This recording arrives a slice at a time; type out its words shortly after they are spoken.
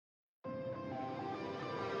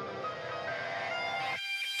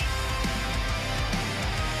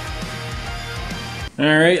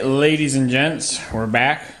Alright, ladies and gents, we're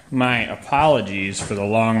back. My apologies for the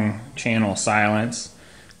long channel silence.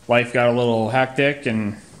 Life got a little hectic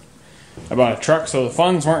and I bought a truck, so the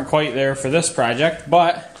funds weren't quite there for this project,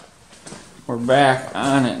 but we're back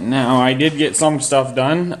on it now. I did get some stuff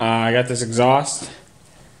done. I got this exhaust.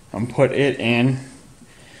 I'm put it in.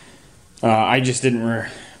 I just didn't well,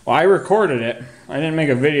 I recorded it. I didn't make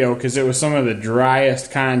a video because it was some of the driest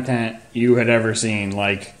content you had ever seen.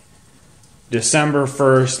 Like December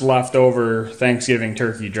 1st leftover Thanksgiving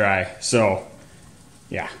turkey dry. So,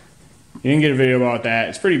 yeah. You didn't get a video about that.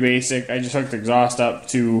 It's pretty basic. I just hooked the exhaust up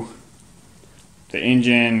to the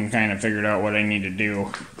engine and kind of figured out what I need to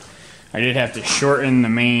do. I did have to shorten the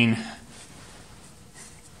main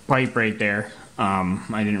pipe right there.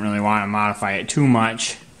 I didn't really want to modify it too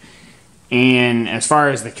much. And as far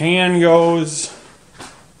as the can goes,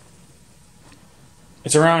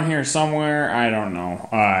 it's around here somewhere. I don't know.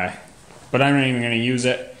 But I'm not even going to use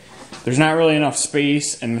it. There's not really enough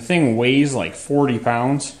space, and the thing weighs like 40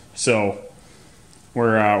 pounds. So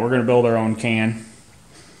we're going to build our own can. And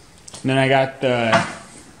then I got the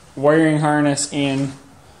wiring harness in.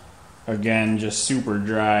 Again, just super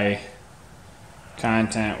dry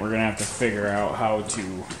content. We're going to have to figure out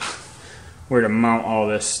where to mount all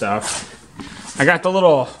this stuff. I got the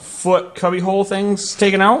little foot cubby hole things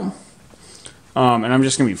taken out. And I'm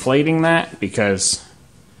just going to be plating that because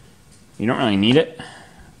you don't really need it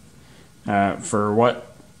for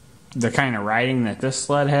what the kind of riding that this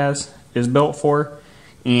sled is built for.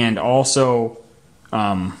 And also,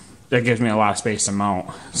 that gives me a lot of space to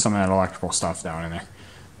mount some of that electrical stuff down in there.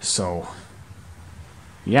 So,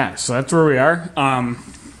 yeah, so that's where we are.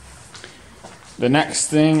 The next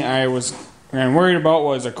thing I was worried about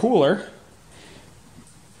was a cooler,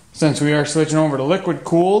 since we are switching over to liquid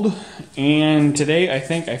cooled, and today I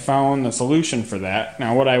think I found the solution for that.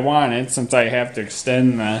 Now what I wanted, since I have to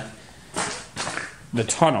extend the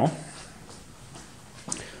tunnel,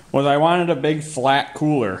 was I wanted a big flat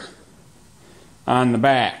cooler on the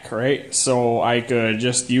back, right? So I could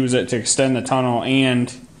just use it to extend the tunnel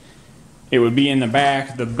and it would be in the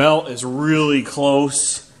back. The belt is really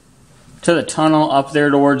close to the tunnel up there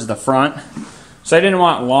towards the front. So I didn't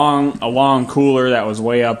want a long cooler that was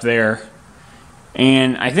way up there.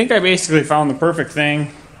 And I think I basically found the perfect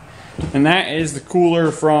thing. And that is the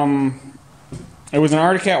cooler from, it was an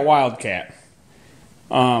Arctic Wildcat.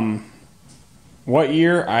 What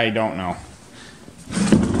year? I don't know.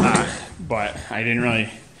 But I didn't really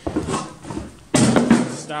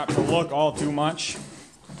stop to look all too much.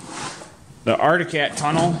 The Arctic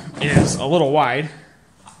tunnel is a little wide,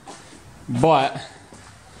 but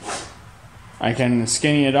I can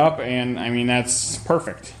skinny it up, and I mean that's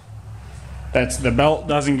perfect. The belt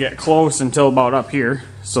doesn't get close until about up here,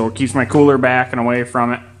 so it keeps my cooler back and away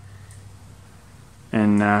from it.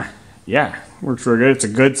 And yeah, works really good. It's a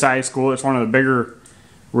good size cooler. It's one of the bigger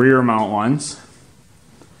rear mount ones.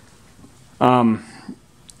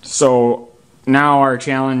 So now our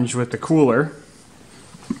challenge with the cooler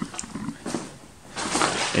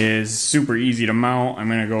is super easy to mount. I'm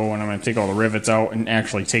going to take all the rivets out and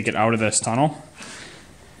actually take it out of this tunnel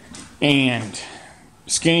and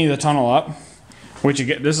skinny the tunnel up, which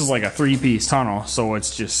this is like a 3-piece tunnel, so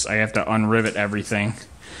it's just, I have to unrivet everything.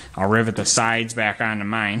 I'll rivet the sides back onto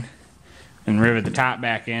mine and rivet the top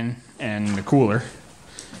back in and the cooler.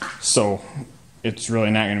 So it's really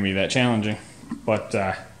not going to be that challenging. But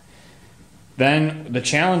then the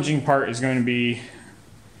challenging part is going to be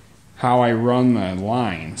how I run the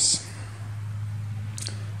lines.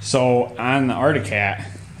 So on the Arctic,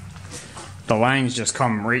 the lines just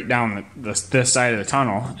come right down this side of the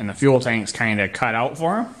tunnel, and the fuel tank's kind of cut out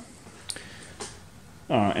for them.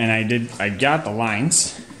 And I got the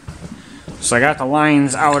lines. So I got the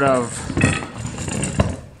lines out of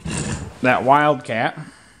that Wildcat.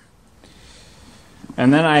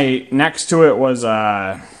 And then next to it was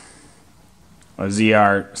a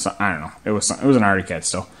ZR, I don't know, it was an Arctic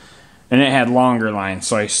still. And it had longer lines,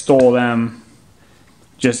 so I stole them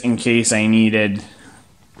just in case I needed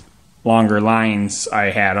longer lines. I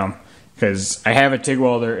had them because I have a TIG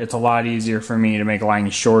welder. It's a lot easier for me to make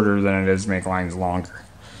lines shorter than it is to make lines longer.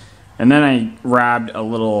 And then I robbed a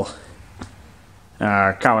little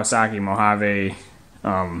Kawasaki Mojave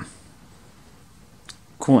coolant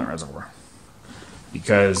reservoir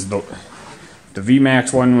because the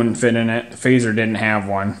VMAX one wouldn't fit in it. The Phazer didn't have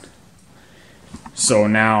one. So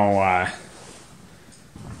now I've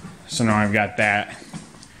got that.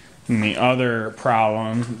 And the other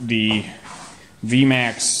problem, the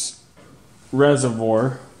VMAX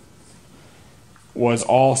reservoir was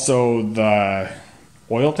also the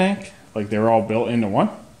oil tank. Like they were all built into one.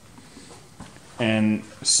 And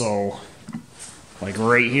so, like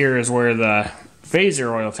right here is where the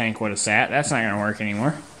Phazer oil tank would have sat. That's not going to work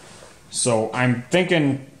anymore. So I'm kind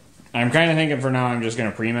of thinking for now I'm just going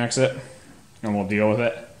to premix it, and we'll deal with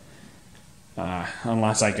it.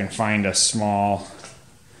 Unless I can find a small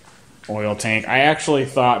oil tank. I actually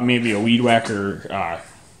thought maybe a weed whacker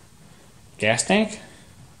gas tank,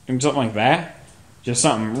 maybe something like that. Just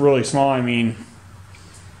something really small. I mean,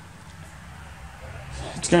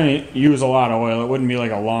 it's going to use a lot of oil. It wouldn't be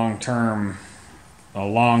like a long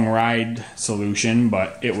ride solution,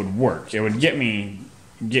 but it would work. It would get me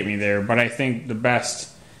there. But I think the best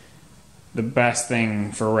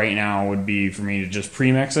thing for right now would be for me to just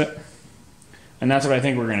premix it, and that's what I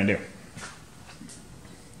think we're going to do.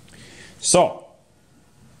 So,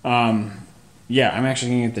 yeah, I'm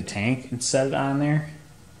actually going to get the tank and set it on there,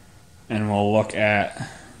 and we'll look at,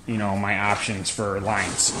 you know, my options for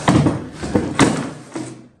lines.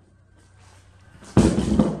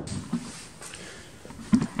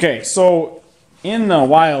 Okay, so in the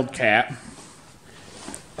Wildcat,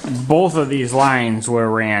 both of these lines were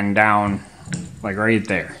ran down, like right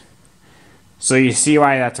there. So you see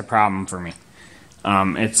why that's a problem for me. I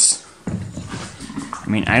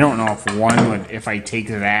mean, I don't know if one would, if I take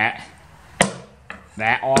that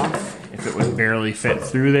off, if it would barely fit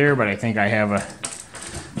through there, but I think I have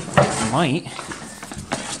might.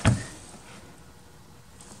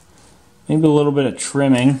 Maybe a little bit of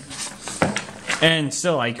trimming. And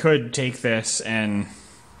still, I could take this and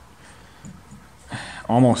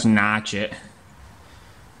almost notch it,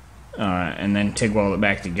 and then TIG weld it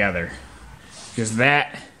back together. Because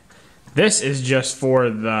this is just for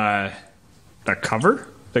the cover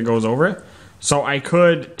that goes over it. So I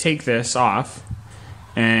could take this off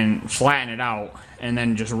and flatten it out and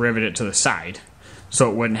then just rivet it to the side so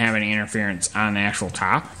it wouldn't have any interference on the actual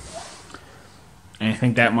top. And I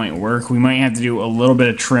think that might work. We might have to do a little bit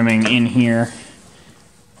of trimming in here.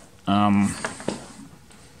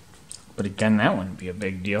 But again, that wouldn't be a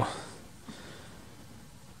big deal.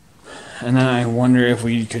 And then I wonder if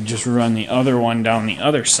we could just run the other one down the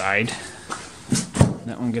other side.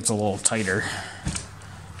 That one gets a little tighter.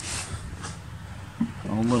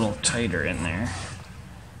 A little tighter in there.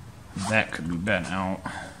 That could be bent out.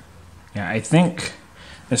 Yeah, I think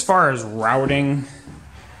as far as routing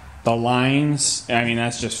the lines, I mean,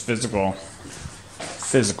 that's just physical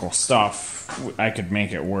stuff. I could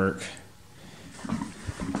make it work.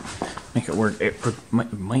 It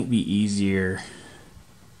might be easier.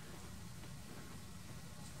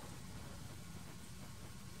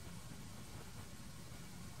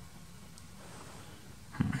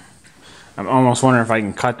 I'm almost wondering if I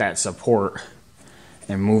can cut that support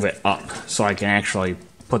and move it up so I can actually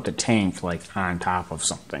put the tank like on top of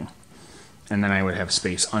something, and then I would have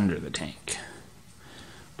space under the tank.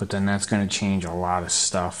 But then that's going to change a lot of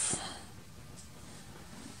stuff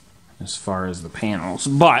as far as the panels.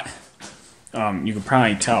 But you can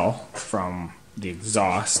probably tell from the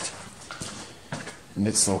exhaust and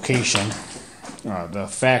its location, the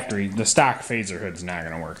stock Phazer hood's not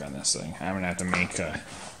going to work on this thing. I'm going to have to make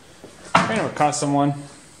kind of a custom one.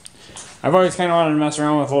 I've always kind of wanted to mess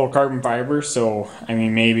around with little carbon fiber, so I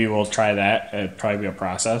mean, maybe we'll try that. It'd probably be a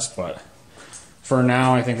process, but for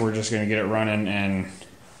now I think we're just going to get it running and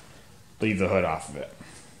leave the hood off of it,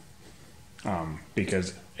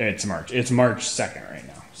 because it's March 2nd right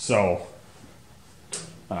now. So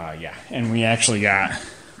yeah, and we actually got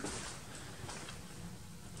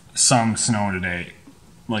some snow today.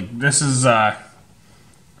 Like, this is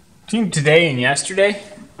between today and yesterday.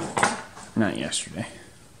 Not yesterday.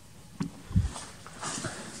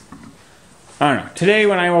 I don't know. Today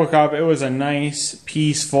when I woke up, it was a nice,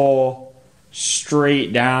 peaceful,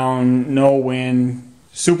 straight down, no wind,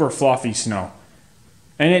 super fluffy snow.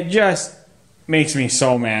 And it just makes me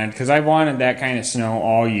so mad because I've wanted that kind of snow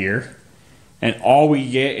all year. And all we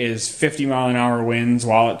get is 50-mile-an-hour winds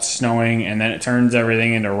while it's snowing, and then it turns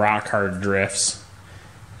everything into rock-hard drifts.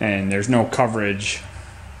 And there's no coverage.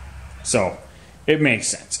 So it makes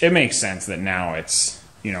sense. It makes sense that now it's,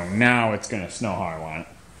 now it's going to snow how I want it.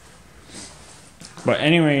 But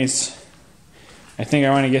anyways, I think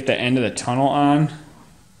I want to get the end of the tunnel on,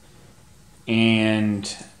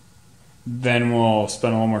 and then we'll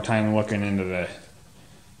spend a little more time looking into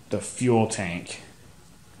the fuel tank,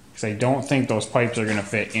 because I don't think those pipes are going to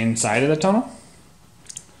fit inside of the tunnel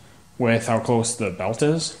with how close the belt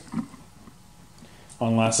is,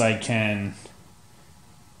 unless I can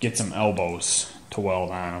get some elbows to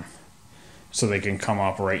weld on them so they can come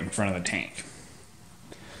up right in front of the tank.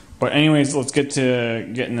 But anyways, let's get to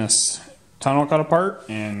getting this tunnel cut apart,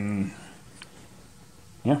 and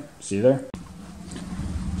yeah, see you there.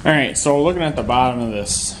 Alright, so looking at the bottom of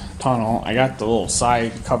this tunnel, I got the little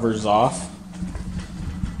side covers off.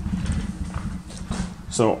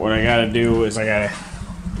 So what I gotta do is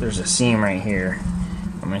there's a seam right here.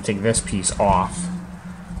 I'm gonna take this piece off.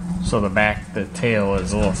 So the tail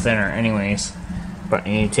is a little thinner anyways. But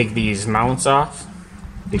you need to take these mounts off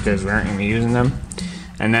because we aren't gonna be using them.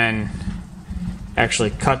 And then actually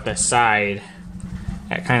cut the side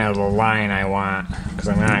at kind of the line I want, because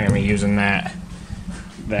I'm not gonna be using the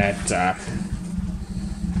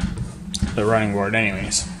running board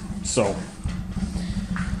anyways. So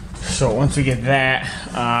once we get that,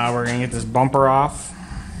 we're gonna get this bumper off,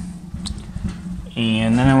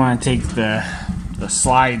 and then I want to take the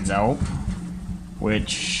slides out,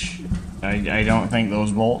 which I don't think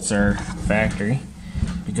those bolts are factory,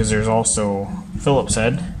 because there's also Phillips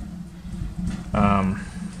head.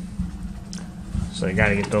 So I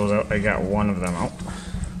gotta get those out. I got one of them out.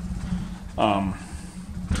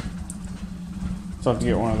 So I have to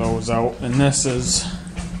get one of those out, and this is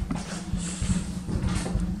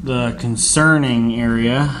the concerning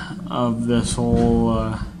area of this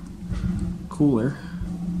whole cooler.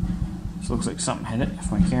 This looks like something hit it,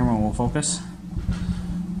 if my camera will focus.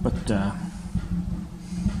 But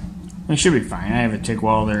it should be fine. I have a TIG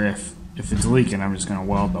welder. If it's leaking, I'm just going to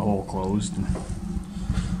weld the hole closed and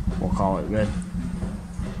we'll call it good.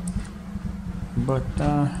 But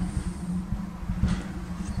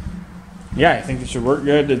yeah, I think it should work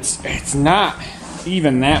good. It's not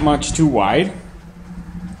even that much too wide,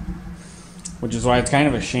 which is why it's kind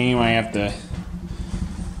of a shame I have to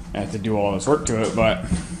do all this work to it. But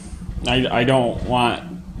I don't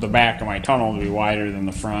want the back of my tunnel to be wider than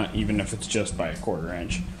the front, even if it's just by 1/4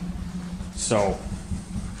 inch. So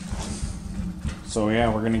yeah,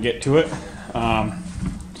 we're gonna get to it. I'll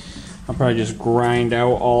probably just grind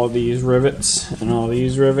out all of these rivets and all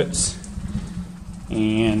these rivets,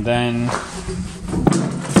 and then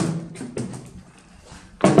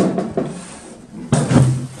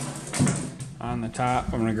on the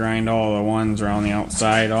top I'm gonna grind all the ones around the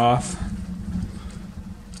outside off.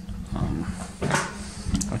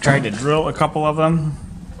 I tried to drill a couple of them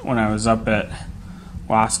when I was up at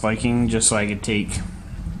Lost Viking, just so I could take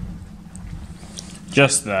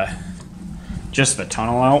just the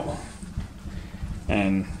tunnel out,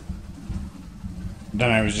 and then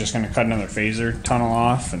I was just going to cut another Phazer tunnel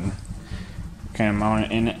off and kind of mount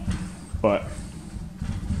it in it. But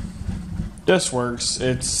this works.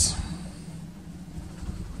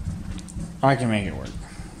 I can make it work.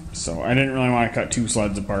 So I didn't really want to cut 2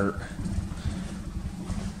 sleds apart,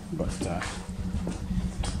 but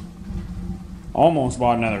almost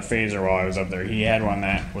bought another Phazer while I was up there. He had one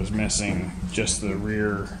that was missing just the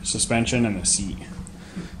rear suspension and the seat,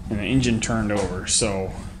 and the engine turned over.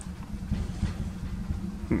 So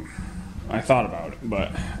I thought about it,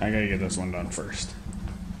 but I gotta get this one done first.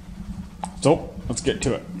 So let's get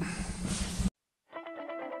to it.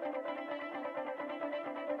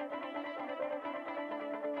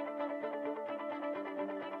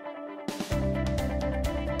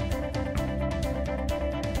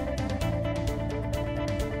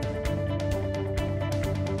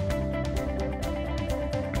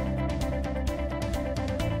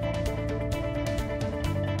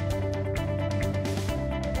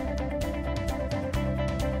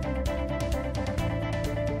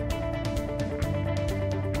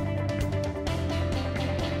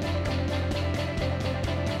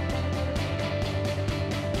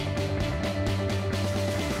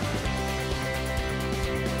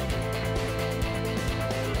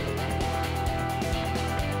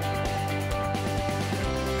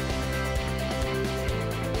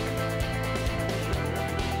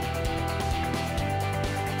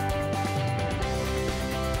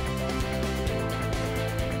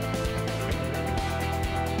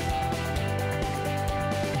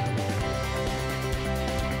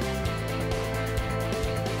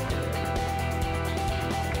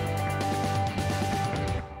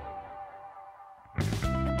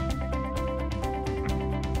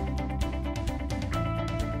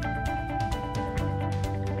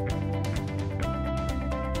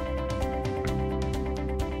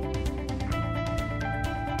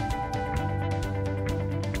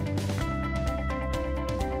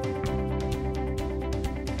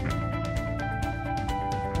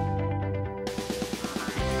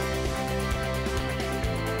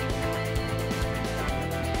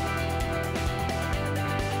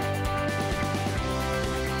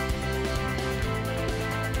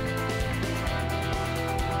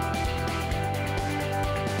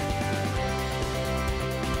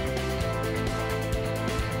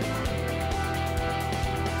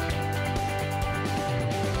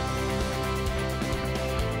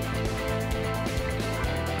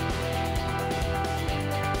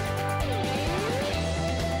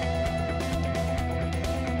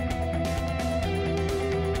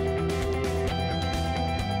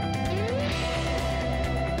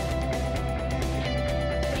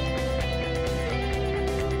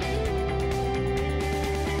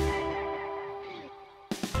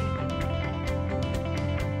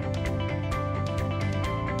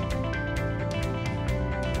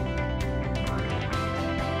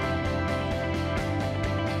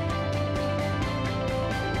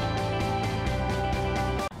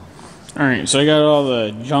 Alright, so I got all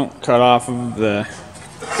the junk cut off of the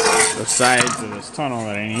sides of this tunnel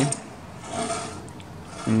that I need.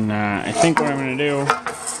 And I think what I'm going to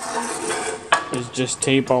do is just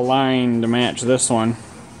tape a line to match this one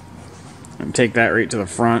and take that right to the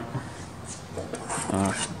front.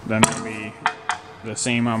 Then it'll be the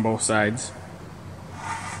same on both sides.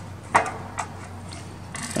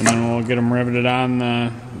 And then we'll get them riveted on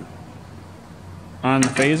the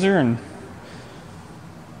phaser and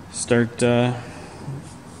start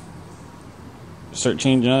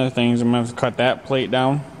changing other things. I'm gonna have to cut that plate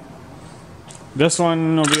down. This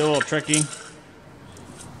one will be a little tricky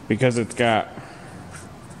because it's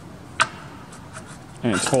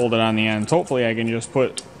folded on the ends. Hopefully I can just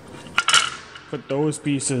put those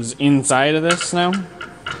pieces inside of this now,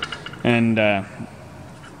 and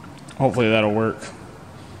hopefully that'll work,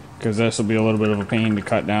 because this will be a little bit of a pain to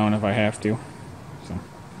cut down if I have to.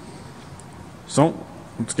 So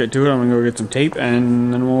let's get to it. I'm gonna go get some tape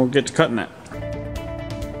and then we'll get to cutting that.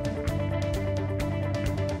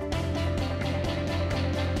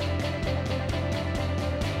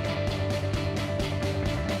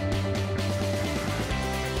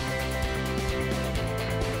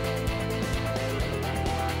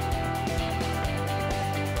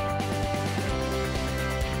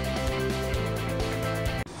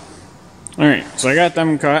 Alright, so I got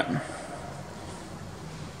them cut.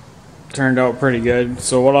 Turned out pretty good.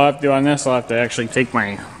 So what I'll have to do on this, I'll have to actually take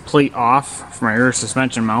my plate off for my rear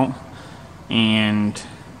suspension mount, and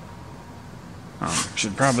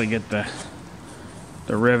should probably get the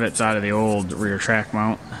rivets out of the old rear track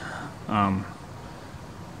mount. And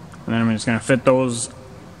then I'm just going to fit those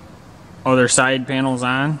other side panels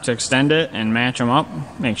on to extend it and match them up,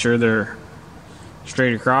 make sure they're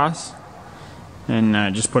straight across.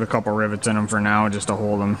 And just put a couple rivets in them for now just to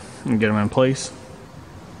hold them and get them in place.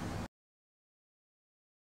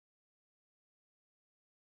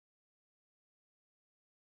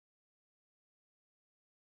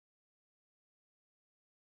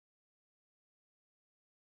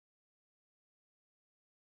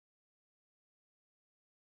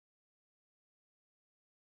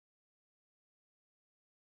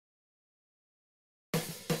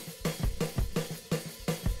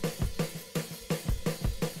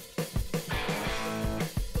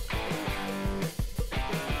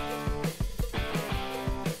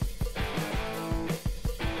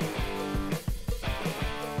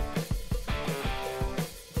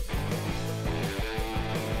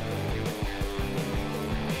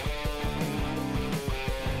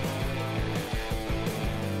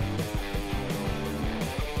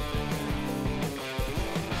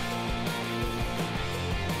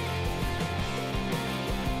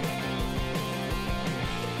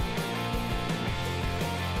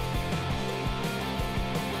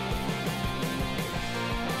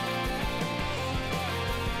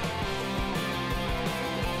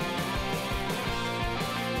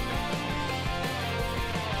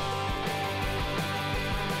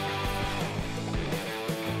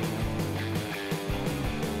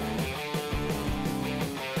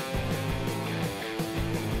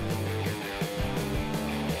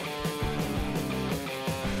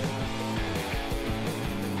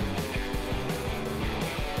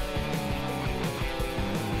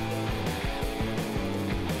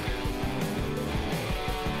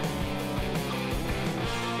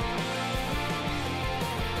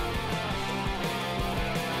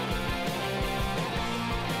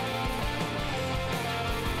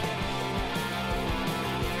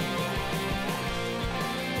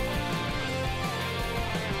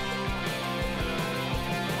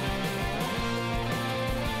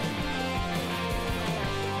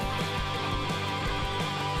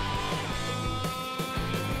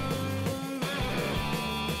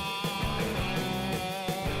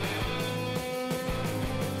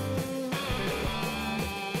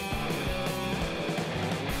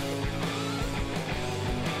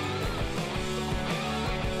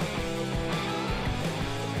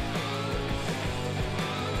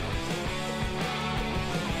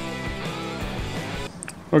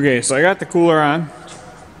 Okay, so I got the cooler on.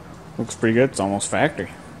 Looks pretty good. It's almost factory.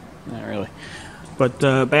 Not really. But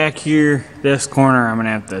back here, this corner, I'm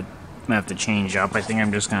gonna have to change up. I think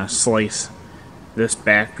I'm just gonna slice this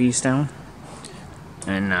back piece down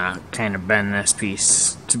and kind of bend this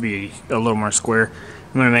piece to be a little more square.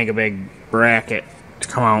 I'm gonna make a big bracket to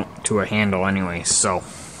come out to a handle anyway, so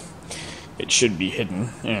it should be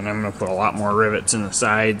hidden. And I'm gonna put a lot more rivets in the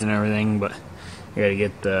sides and everything, but I gotta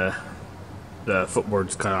get the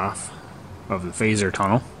footboards cut off of the Phazer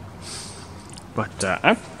tunnel. But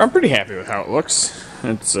I'm pretty happy with how it looks.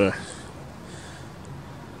 It's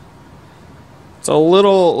It's a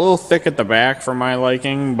little thick at the back for my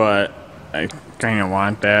liking, but I kind of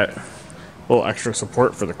want that little extra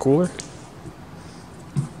support for the cooler.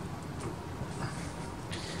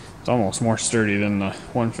 It's almost more sturdy than the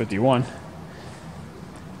 151.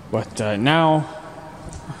 But now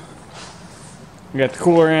we got the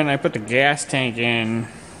cooler in. I put the gas tank in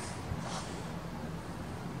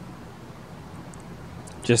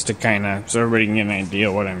just to kind of, so everybody can get an idea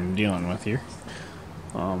of what I'm dealing with here.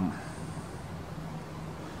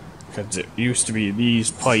 Because it used to be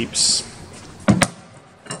these pipes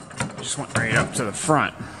just went right up to the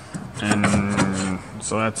front, and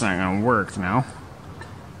so that's not going to work now.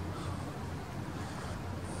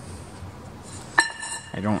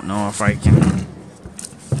 I don't know if I can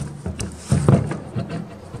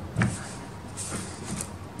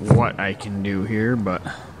what I can do here, but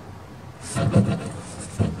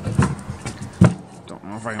don't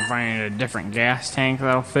know if I can find a different gas tank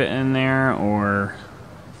that'll fit in there, or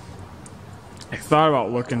I thought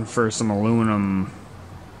about looking for some aluminum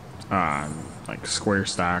like square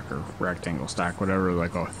stock or rectangle stock, whatever,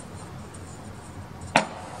 like a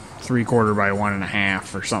 3/4 by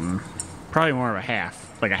 1.5 or something. Probably more of a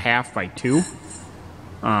half, like a 1/2 by 2.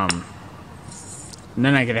 And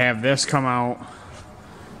then I could have this come out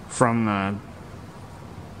from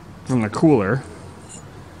the cooler.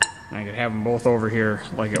 And I could have them both over here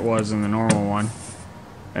like it was in the normal one.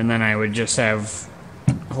 And then I would just have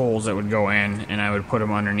holes that would go in, and I would put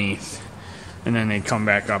them underneath. And then they'd come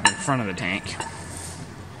back up in front of the tank.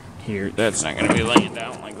 Here, that's not going to be laying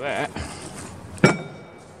down like that.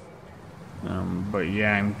 But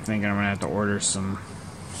yeah, I'm thinking I'm going to have to order some,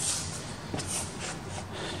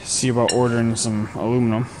 see about ordering some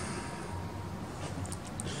aluminum.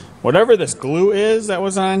 Whatever this glue is that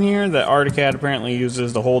was on here that Arctic Cat apparently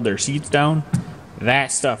uses to hold their seats down,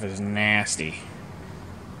 that stuff is nasty.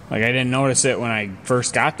 Like, I didn't notice it when I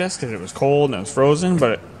first got this because it was cold and it was frozen,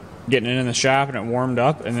 but getting it in the shop and it warmed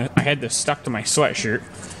up, and I had this stuck to my sweatshirt,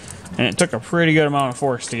 and it took a pretty good amount of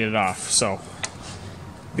force to get it off, so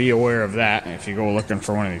be aware of that if you go looking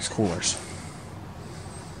for one of these coolers.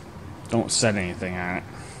 Don't set anything on it.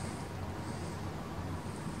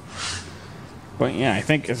 But yeah, I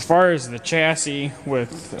think as far as the chassis, I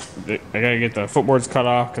gotta get the footboards cut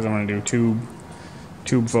off because I'm gonna do tube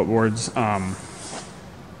footboards. I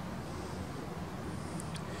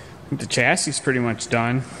think the chassis is pretty much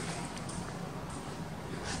done.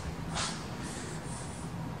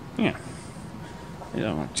 Yeah, it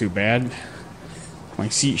don't look too bad. My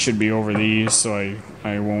seat should be over these, so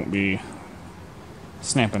I won't be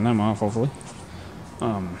snapping them off, hopefully.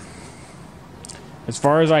 As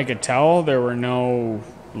far as I could tell, there were no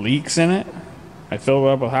leaks in it. I filled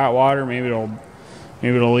it up with hot water. Maybe it'll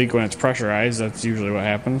leak when it's pressurized. That's usually what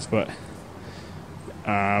happens. But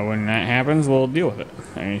when that happens, we'll deal with it.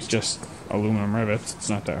 I mean, it's just aluminum rivets. It's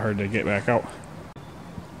not that hard to get back out.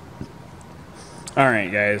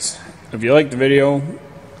 Alright guys, if you liked the video,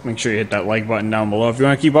 make sure you hit that like button down below. If you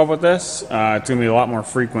want to keep up with this, it's going to be a lot more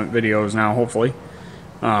frequent videos now, hopefully.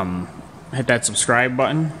 Hit that subscribe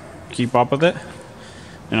button, keep up with it,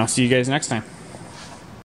 and I'll see you guys next time.